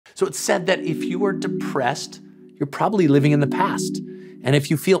So it's said that if you are depressed, you're probably living in the past. And if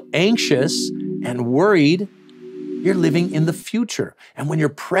you feel anxious and worried, you're living in the future. And when you're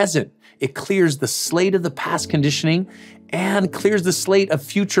present, it clears the slate of the past conditioning and clears the slate of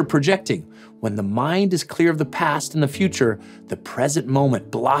future projecting. When the mind is clear of the past and the future, the present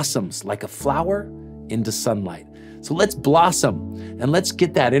moment blossoms like a flower into sunlight. So let's blossom and let's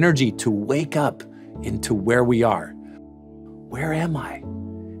get that energy to wake up into where we are. Where am I?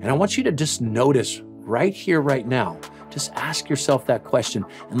 And I want you to just notice right here, right now, just ask yourself that question.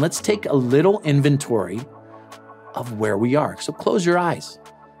 And let's take a little inventory of where we are. So close your eyes.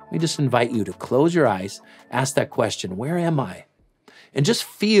 Let me just invite you to close your eyes, ask that question, where am I? And just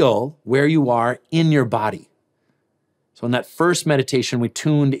feel where you are in your body. So in that first meditation, we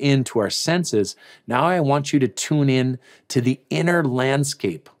tuned into our senses. Now I want you to tune in to the inner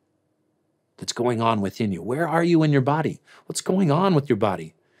landscape that's going on within you. Where are you in your body? What's going on with your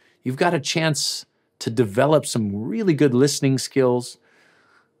body? You've got a chance to develop some really good listening skills.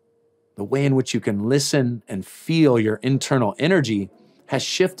 The way in which you can listen and feel your internal energy has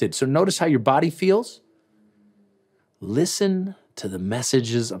shifted. So notice how your body feels. Listen to the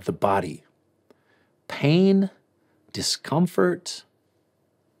messages of the body. Pain, discomfort,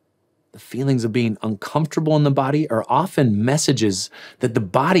 the feelings of being uncomfortable in the body are often messages that the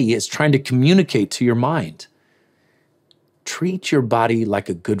body is trying to communicate to your mind. Treat your body like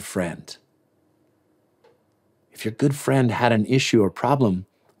a good friend. If your good friend had an issue or problem,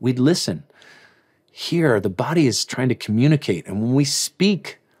 we'd listen. Here, the body is trying to communicate. And when we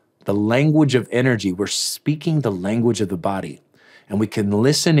speak the language of energy, we're speaking the language of the body. And we can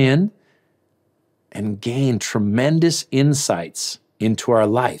listen in and gain tremendous insights into our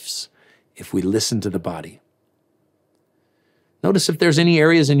lives if we listen to the body. Notice if there's any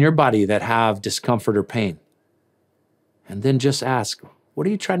areas in your body that have discomfort or pain. And then just ask, what are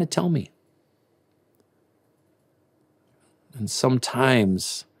you trying to tell me? And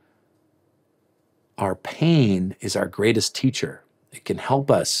sometimes our pain is our greatest teacher. It can help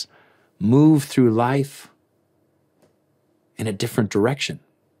us move through life in a different direction.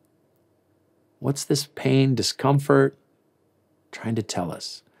 What's this pain, discomfort trying to tell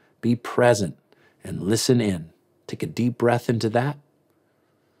us? Be present and listen in. Take a deep breath into that.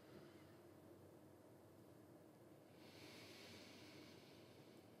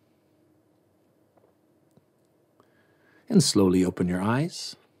 And slowly open your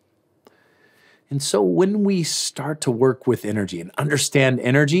eyes. And so when we start to work with energy and understand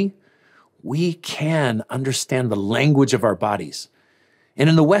energy, we can understand the language of our bodies. And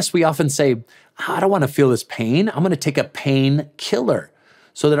in the West, we often say, I don't want to feel this pain. I'm going to take a pain killer.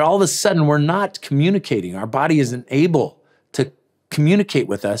 So that all of a sudden we're not communicating. Our body isn't able to communicate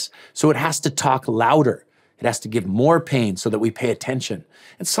with us. So it has to talk louder. It has to give more pain so that we pay attention.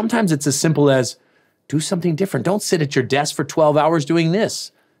 And sometimes it's as simple as, do something different. Don't sit at your desk for 12 hours doing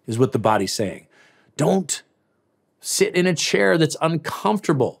this, is what the body's saying. Don't sit in a chair that's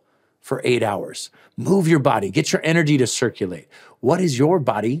uncomfortable for 8 hours. Move your body. Get your energy to circulate. What is your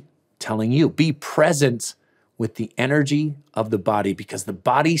body telling you? Be present with the energy of the body because the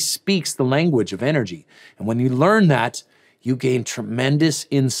body speaks the language of energy. And when you learn that, you gain tremendous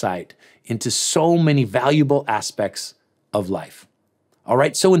insight into so many valuable aspects of life. All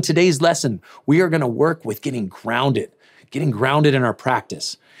right, so in today's lesson, we are going to work with getting grounded in our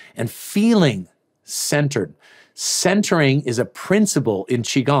practice and feeling centered. Centering is a principle in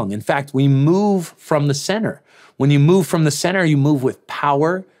QiGong. In fact, we move from the center. When you move from the center, you move with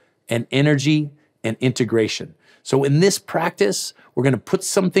power and energy and integration. So in this practice, we're going to put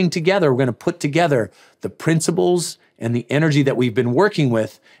something together. We're going to put together the principles and the energy that we've been working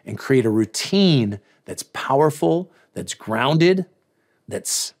with and create a routine that's powerful, that's grounded,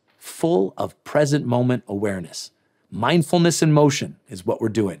 that's full of present moment awareness. Mindfulness in motion is what we're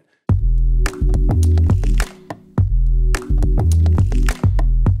doing.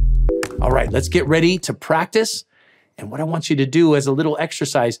 All right, let's get ready to practice. And what I want you to do as a little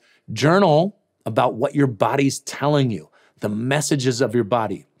exercise, journal about what your body's telling you, the messages of your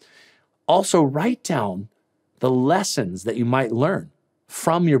body. Also, write down the lessons that you might learn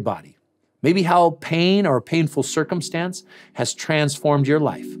from your body. Maybe how pain or a painful circumstance has transformed your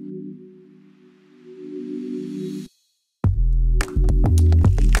life.